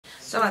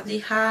สวัสดี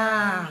ค่ะ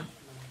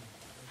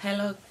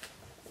Hello,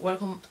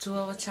 welcome to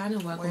our channel.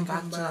 Welcome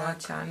back to our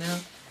channel.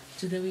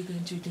 Today we're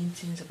going to do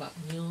things about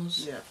news.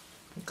 Yeah.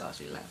 Because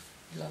we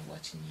love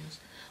watching news.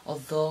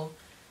 Although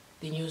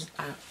the news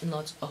are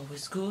not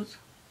always good,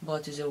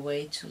 but it's a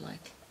way to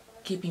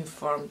keep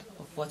informed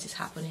of what is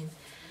happening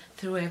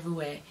through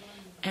everywhere.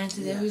 And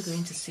today we're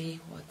going to see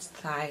what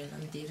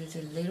Thailand did as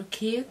a little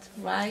kid,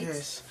 right?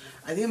 Yes.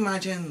 I didn't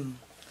imagine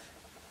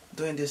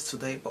doing this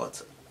today, but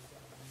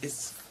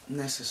it's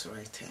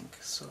necessary, I think.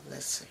 So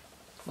let's see.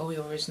 But we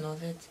always know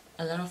that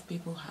a lot of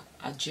people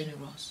are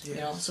generous,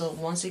 yes. So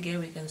once again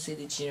we can see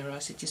the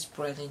generosity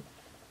spreading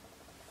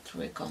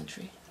through a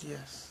country.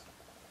 Yes,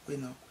 we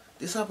know.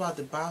 This is about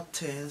the bad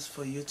things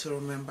for you to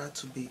remember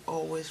to be,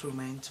 always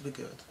remain to be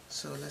good.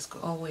 So let's go.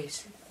 Always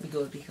be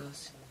good, because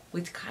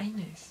with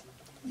kindness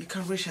you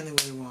can reach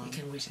anywhere you want. You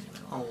can reach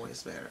anywhere you want. Always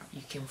better.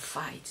 You can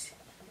fight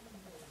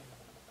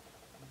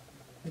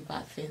the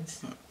bad things.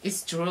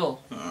 It's true.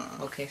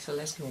 Okay, so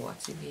let's go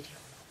watch the video.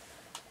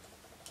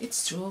 It's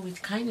true, with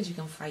kindness you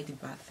can fight the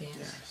bad things.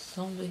 Yes.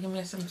 Don't give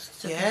me some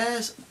stuff.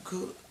 Yes,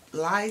 good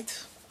light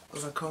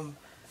overcome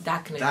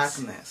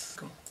darkness.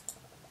 Go.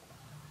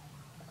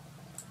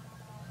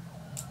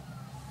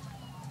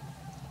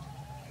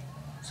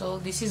 So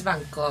this is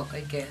Bangkok,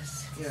 I guess.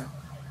 Yeah.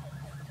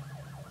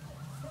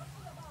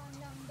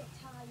 นำเด็ก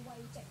ชายวั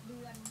ย7 เดื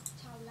อน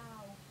ชาวลา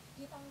ว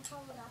ที่ต้องเข้า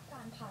รับก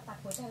ารผ่าตัด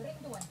หัวใจเร่ง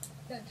ด่วน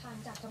เดินทาง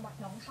จากจังหวัด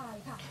หนองคาย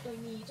ค่ะโดย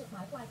มีจุดหม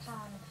ายปลายท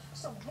าง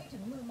ส่งให้ถึ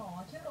งมือหมอ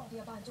ที่โรงพ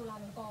ยาบาลจุฬา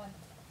ลงกรณ์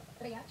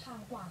ระยะทาง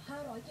กว่า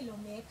500 กิโล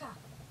เมตรค่ะ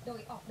โดย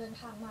ออกเดิน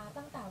ทางมา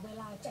ตั้งแต่เว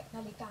ลา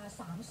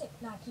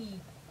 7:30 น.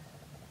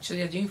 So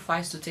they're doing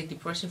fights to take the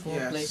person from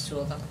one place to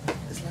another.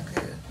 It's like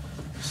a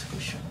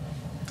persecution.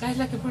 That's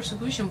like a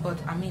persecution, but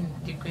I mean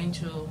they're going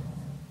to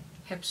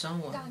help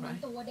someone, การ right?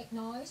 นำตัวเด็ก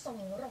น้อยส่ง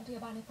โรงพย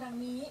าบาลในครั้ง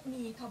นี้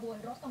มีขบวน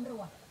รถตำร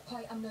วจคอ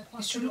ยอำนวยความ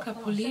It's สะ true, ดว look กต at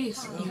ลอดเส้น police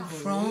ทาง in ค่ะ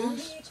front.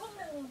 มีช่วง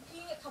หนึ่ง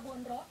ที่ขบวน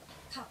รถ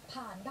ขับ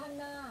ผ่านด้าน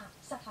หน้า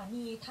สถา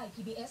นีไทย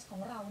PBS ขอ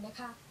งเรานะ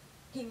คะ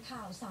ทีมข่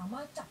าวสาม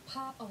ารถจับภ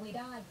าพเอาไว้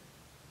ได้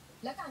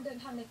และการเดิน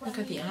ทางในครั้ง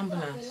นี้ต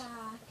ลอดเวลา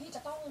ที่จ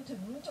ะต้องถึ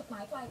งจุดหม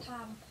ายปลายทา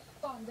ง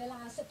ก่อนเวลา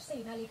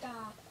 14 นาฬิกา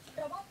เพ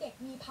ราะว่าเด็ก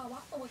มีภาวะ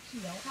ตัวเ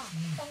ขียวค่ะ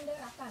ต้องได้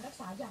รับการรัก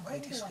ษาอย่างเร่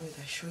งด่วน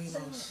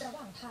ซึ่งระห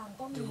ว่างทาง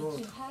ก็มี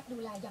ทีมแพทย์ดู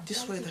แลอย่างใกล้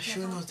ชิดนะ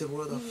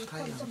คะ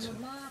มีคนจำนวน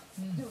มาก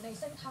อยู่ใน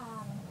เส้นทา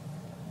ง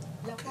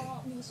แล้วก็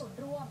มีส่วน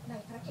ร่วมใน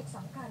ภารกิจส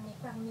ำคัญใน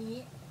ครั้งนี้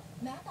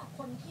แม้แต่ค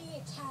นที่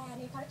แชร์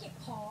ในภารกิจ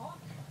ขอ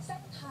เส้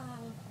นทาง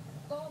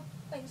ก็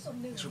เป็นส่วน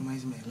หนึ่ง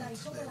ใน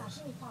ช่วงเวลา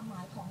ที่มีความหม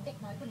ายของเด็ก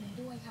น้อยคนนี้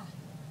ด้วยค่ะ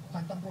พั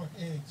นตำรวจเ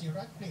อกจิร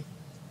กฤษ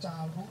จา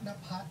รุณ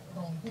ภัทรร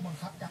องผู้บัง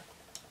คับการ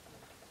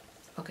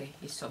Okay,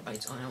 it stopped by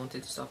its own. I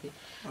wanted to stop it.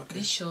 Okay.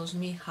 This shows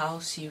me how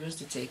serious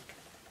they take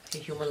a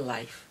human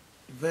life.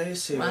 Very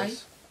serious. Right?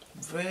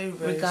 Very,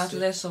 very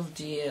regardless of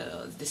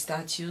the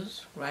statues,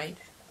 right?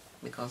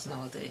 Because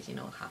nowadays,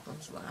 what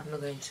happens, but I'm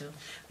not going to.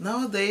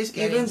 Nowadays,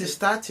 even the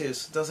status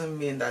doesn't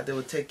mean that they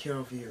will take care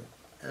of you.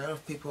 A lot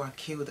of people are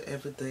killed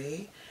every day,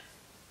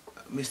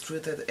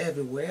 mistreated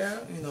everywhere,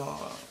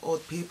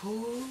 old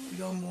people,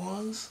 young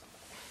ones,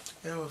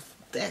 a lot of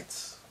deaths.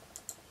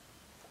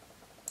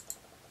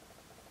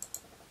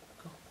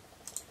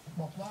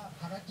 บอกว่า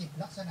ภารกิจ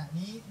ลักษณะ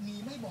นี้มี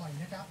ไม่บ่อย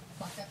นะครับ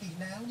ปกติ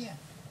แล้วเนี่ย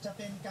จะเ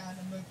ป็นการ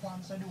อำนวยความ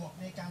สะดวก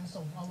ในการ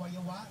ส่งอวัย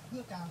วะเพื่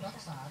อการรัก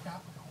ษาครั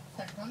บแ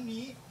ต่ครั้ง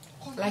นี้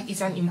like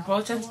it's an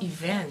important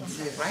event,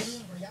 right?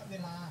 ระยะเว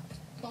ลา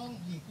ต้อง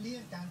หลีกเลี่ย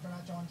งการจร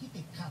าจรที่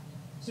ติดขัด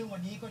ซึ่งวั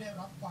นนี้ก็ได้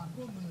รับความ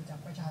ร่วมมือจาก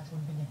ประชาชน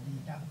เป็นอย่างดี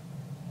ครับ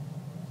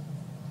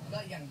ก็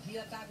อย่างที่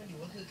ทราบกันอยู่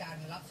ก็คือการ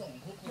รับส่ง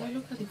ผู้ป่วย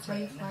Look at the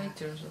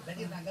firefighters. และ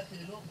ที่สำคัญก็คื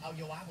อโรคอวั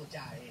ยวะหัวใ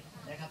จ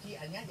นะครับที่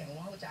อันนี้อย่างอวัย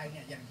วะหัวใจเ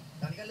นี่ยอย่าง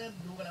ตอนนี้ก็เริ่ม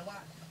รู้กันแล้วว่า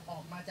ออ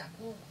กมาจาก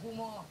ผู้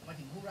มอบมา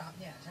ถึงผู้รับ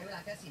เนี่ยใช้เวลา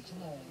แค่4 ชั่ว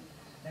โมง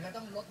แล้วก็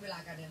ต้องลดเวลา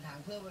การเดินทาง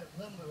เพื่อเ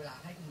พิ่มเวลา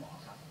ให้คุณหมอ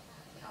ครับ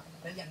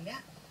แต่อย่างเนี้ย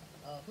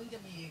เพิ่งจะ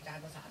มีการ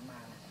ประสานมา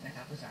นะค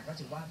รับประสานก็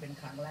ถือว่าเป็น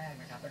ครั้งแรก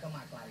นะครับแล้วก็ม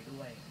าไกลด้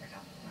วยนะค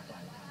รับมาไกล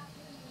ครับ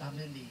ตามเ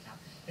รื่องดีครับ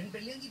เป็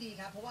นเรื่องที่ดี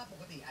ครับเพราะว่าป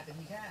กติอาจจะ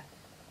มีแค่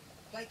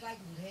ใกล้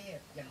ๆกรุงเทพ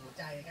อย่างหัว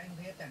ใจใกล้กรุ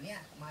งเทพแต่เนี้ย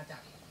มาจา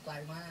กไกล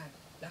มาก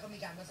แล้วก็มี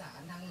การประสาน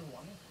ทางหลว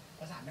ง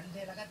ประสานกรุงเท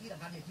พแล้วก็ที่ส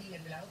ำคัญอย่างที่เรีย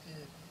นไปแล้วก็คือ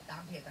ตา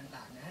มเพจ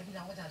ต่างๆเนี่ยให้พี่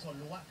น้องประชาชน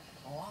รู้ว่า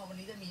อ๋อวัน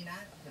นี้จะมีนะ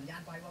สัญญา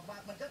ณไฟว่า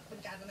มันก็เป็น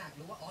การตระหนัก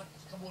รู้ว่าอ๋อ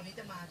ขบวนนี้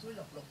จะมาช่วยห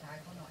ลบทาง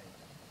เขาหน่อย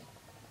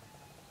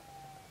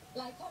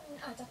หลายคน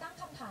อาจจะตั้ง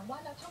คำถามว่า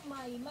แล้วทำไม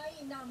ไม่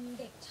นำ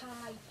เด็กชา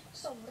ย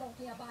ส่งโรง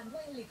พยาบาลด้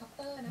วยเฮลิคอปเ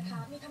ตอร์นะคะ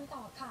มีคำต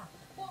อบค่ะ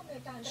ผู้อำนว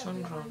ยการโรงพ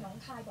ยาบาลหนอง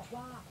คายบอก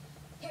ว่า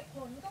เหตุผ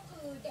ลก็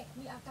คือเด็ก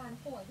มีอาการ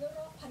ป่วยด้วยโ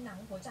รคผนัง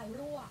หัวใจ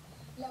รั่ว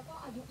แล้วก็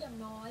อายุยัง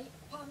น้อย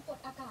ความกด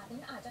อากาศนั้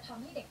นอาจจะท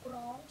ำให้เด็ก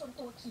ร้องจน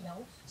ตัวเขียว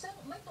ซึ่ง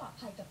ไม่ปลอด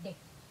ภัยกับเด็ก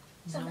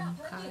สำหรับภ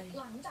ารกิจ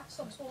หลังจาก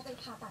ส่งตัวไป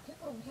ผ่าตัดที่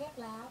กรุงเทพ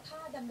แล้วถ้า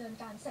ดำเนิน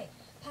การเสร็จ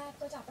แพทย์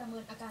ก็จะประเมิ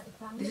นอาการอีก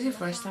ครั้งหนึ่ง This is the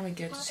first time I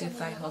get to see a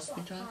Thai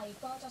hospital.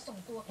 ก็จะส่ง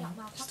ตัวกลับ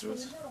มาพักฟื้น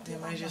ที่โรงพย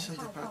าบาลหนองคาย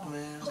ต่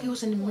อ It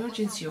was an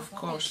emergency, of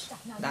course.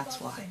 That's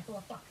why. ส่งตัว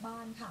กลับบ้า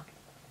นค่ะ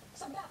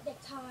สำหรับเด็ก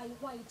ชาย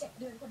วัย 7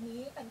 เดือนคน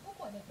นี้เป็นผู้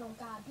ป่วยในโครง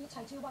การที่ใ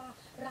ช้ชื่อว่า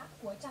รัก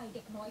หัวใจเ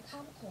ด็กน้อยข้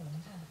ามโขง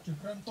ค่ะจุด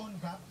เริ่มต้น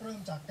ครับเริ่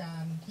มจากกา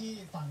รที่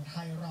ฝั่งไท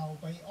ยเรา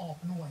ไปออก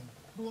หน่วย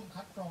ร่วม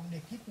คัดกรองเด็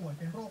กที่ป่วย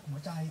เป็นโรคหัว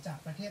ใจจาก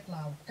ประเทศล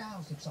าว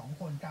 92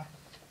 คนครับ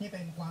นี่เ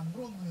ป็นความ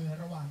ร่วมมือ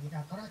ระหว่างเอก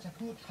อัครราช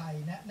ทูตไทย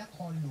และนค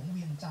รหลวงเ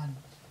วียงจันทร์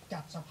กั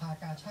บสภา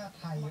กาชาด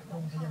ไทยโร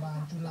งพยาบาล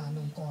จุฬาล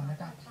งกรณ์นะ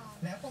ครับ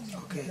แล้วก็มี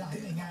อีกหลาย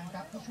หน่วยงานค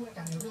รับที่ช่วย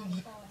กันในเรื่อง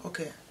นี้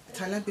Okay,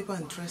 Thailand people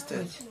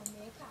interested.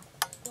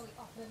 โดย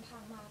ออกเดินทา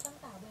งมาตั้ง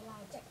แต่เวลา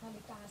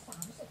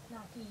 7:30 น.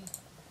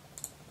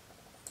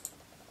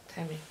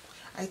 Tell me.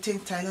 I think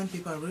Thailand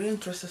people are really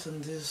interested in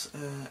this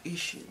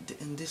issue,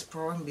 in this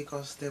problem,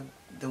 because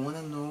they want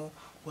to know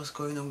what's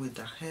going on with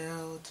their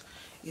health,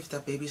 if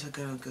their babies are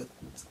gonna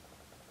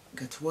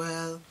get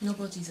well.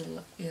 Nobody's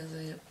is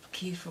a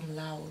kid from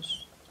Laos.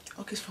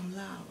 Okay, he's from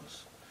Laos.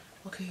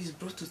 Okay, he's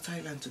brought to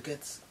Thailand to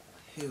get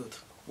healed.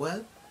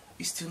 Well,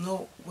 is to know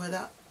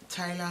whether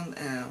Thailand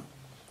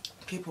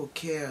people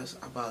cares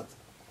about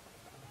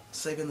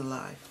saving a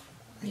life.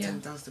 I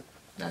think that's it.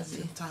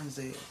 Sometimes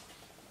they.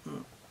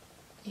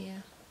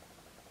 Yeah.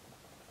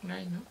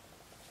 Right, no?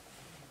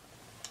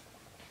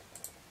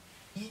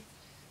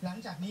 หลัง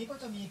จากนี้ก็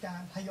จะมีกา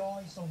รทยอ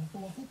ยส่ง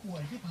ตัวผู้ป่ว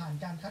ยที่ผ่าน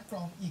การคัดกร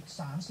องอีก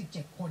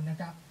 37 คนนะ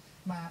ครับ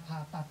มาผ่า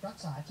ตัดรัก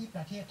ษาที่ป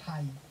ระเทศไท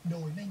ยโด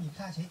ยไม่มี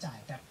ค่าใช้จ่าย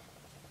ครับ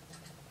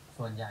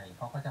ส่วนใหญ่เ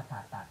ขาก็จะผ่า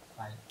ตัดไ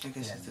ปเปลี่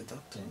ยน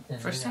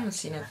First time I've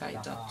seen a Thai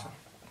doctor.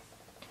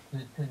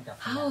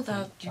 How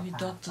about you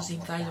doctors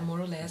in Thailand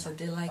more or less? Are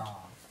they like,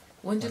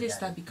 when do they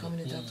start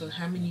becoming a doctor?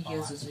 How many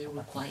years does it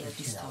require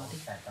this study?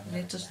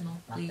 Let us know,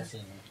 please.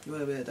 You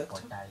want to be a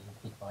doctor?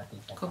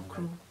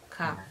 Crew,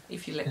 come,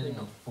 if you let me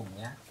know. กลุ่ม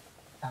นี้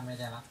ถ้าไม่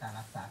ได้รับการ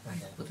รักษาส่วน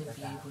ใหญ่ Wouldn't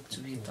be able to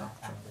be a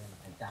doctor.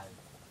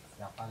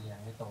 แล้วก็เลี้ยง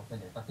ไม่โตก็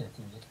เดี๋ยวก็เสีย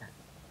ชีวิตนะ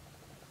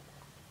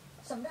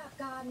สำหรับ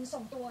การ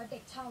ส่งตัวเด็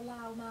กชาวล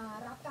าวมา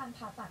รับการ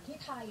ผ่าตัดที่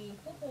ไทย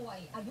ผู้ป่วย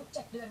อายุ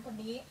 7 เดือนคน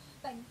นี้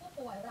เป็นผู้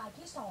ป่วยราย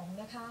ที่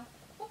 2 นะคะ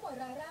ผู้ป่วย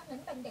รายแรกนั้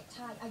นเป็นเด็กช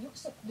ายอายุ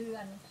 10 เดือ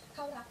นเ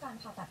ข้ารับการ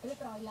ผ่าตัดเรียบ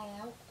ร้อยแล้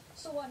ว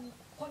ส่วน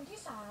คนที่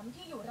 3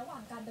 ที่อยู่ระหว่า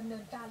งการดำเนิ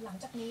นการหลัง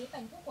จากนี้เป็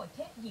นผู้ป่วยเพ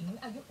ศหญิง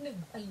อายุ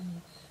 1 ปี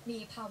มี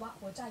ภาวะ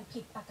หัวใจ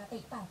ผิดปกติ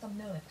แต่กำ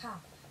เนิดค่ะ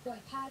โดย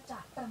แพทย์จะ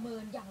ประเมิ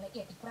นอย่างละเอี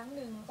ยดอีกครั้งห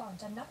นึ่งก่อน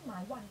จะนัดหมา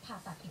ยวันผ่า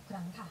ตัดอีกค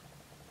รั้งค่ะ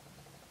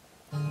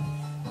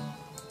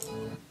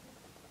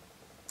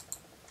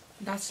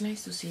That's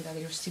nice to see that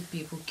there's still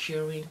people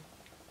curing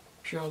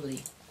purely,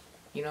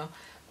 you know,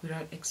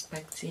 without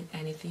expecting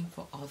anything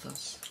for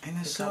others, and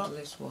I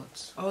regardless what.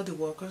 All the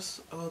workers,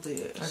 all the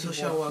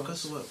social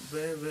workers were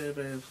very, very,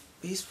 very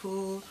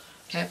peaceful,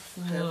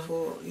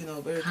 helpful, you know,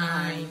 very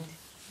kind.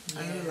 Yeah.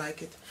 I really like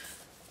it.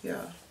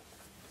 Yeah,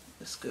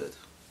 it's good.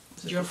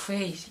 Your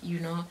face, you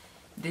know,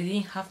 they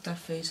didn't have that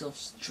face of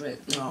stress.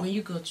 Like when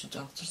you go to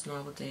doctors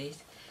nowadays,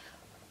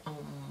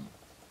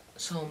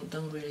 some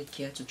don't really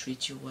care to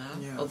treat you well,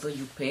 although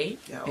you pay.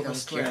 Yeah, they don't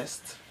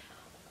stressed.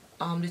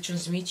 They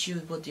transmit you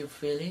what you're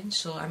feeling.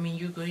 So I mean,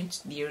 you're going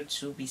there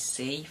to be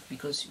safe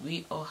because we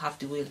all have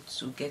the will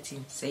to get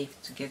in safe,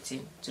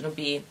 to not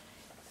being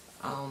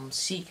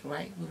sick,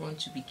 right? We want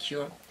to be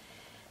cured,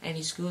 and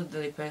it's good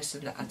that the person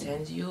that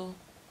attends you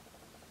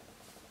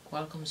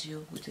welcomes you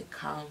with a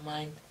calm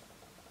mind,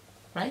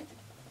 right?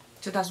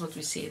 So that's what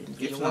we say in the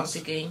video once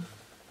again.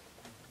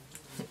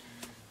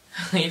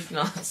 If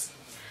not.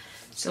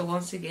 So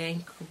once again,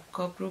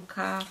 Corporal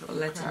Car for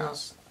letting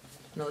us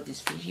know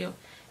this video,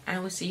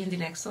 and we'll see you in the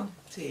next one.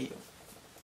 See you.